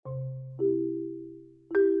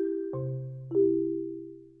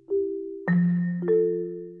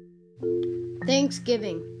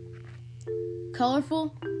Thanksgiving.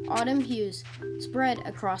 Colorful autumn hues spread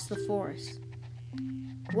across the forest.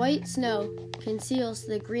 White snow conceals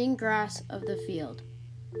the green grass of the field.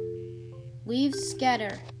 Leaves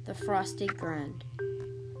scatter the frosty ground.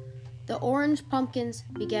 The orange pumpkins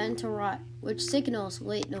began to rot, which signals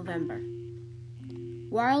late November.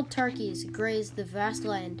 Wild turkeys graze the vast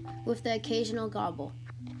land with the occasional gobble.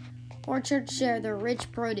 Orchards share their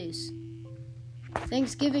rich produce.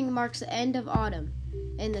 Thanksgiving marks the end of autumn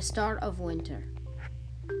and the start of winter.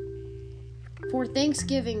 For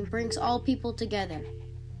Thanksgiving brings all people together,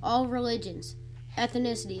 all religions,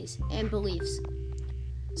 ethnicities, and beliefs.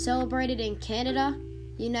 Celebrated in Canada,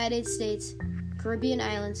 United States, Caribbean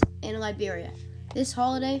islands, and Liberia, this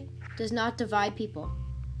holiday does not divide people,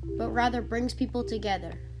 but rather brings people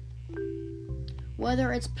together.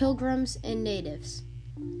 Whether it's pilgrims and natives,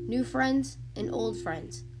 new friends and old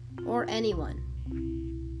friends, or anyone.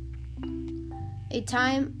 A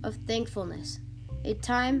time of thankfulness, a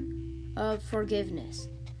time of forgiveness,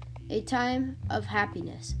 a time of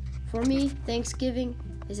happiness. For me, Thanksgiving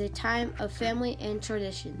is a time of family and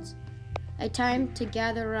traditions, a time to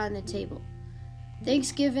gather around the table.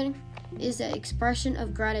 Thanksgiving is the expression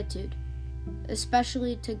of gratitude,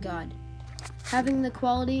 especially to God. Having the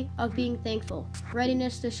quality of being thankful,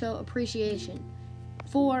 readiness to show appreciation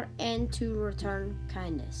for and to return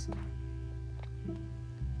kindness.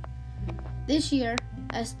 This year,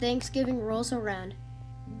 as Thanksgiving rolls around,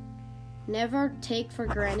 never take for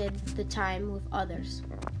granted the time with others.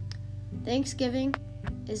 Thanksgiving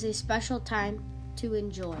is a special time to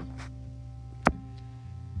enjoy.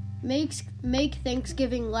 Make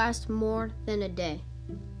Thanksgiving last more than a day.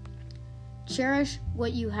 Cherish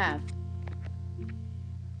what you have.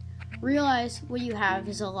 Realize what you have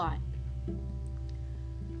is a lot.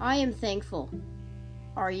 I am thankful.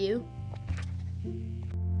 Are you?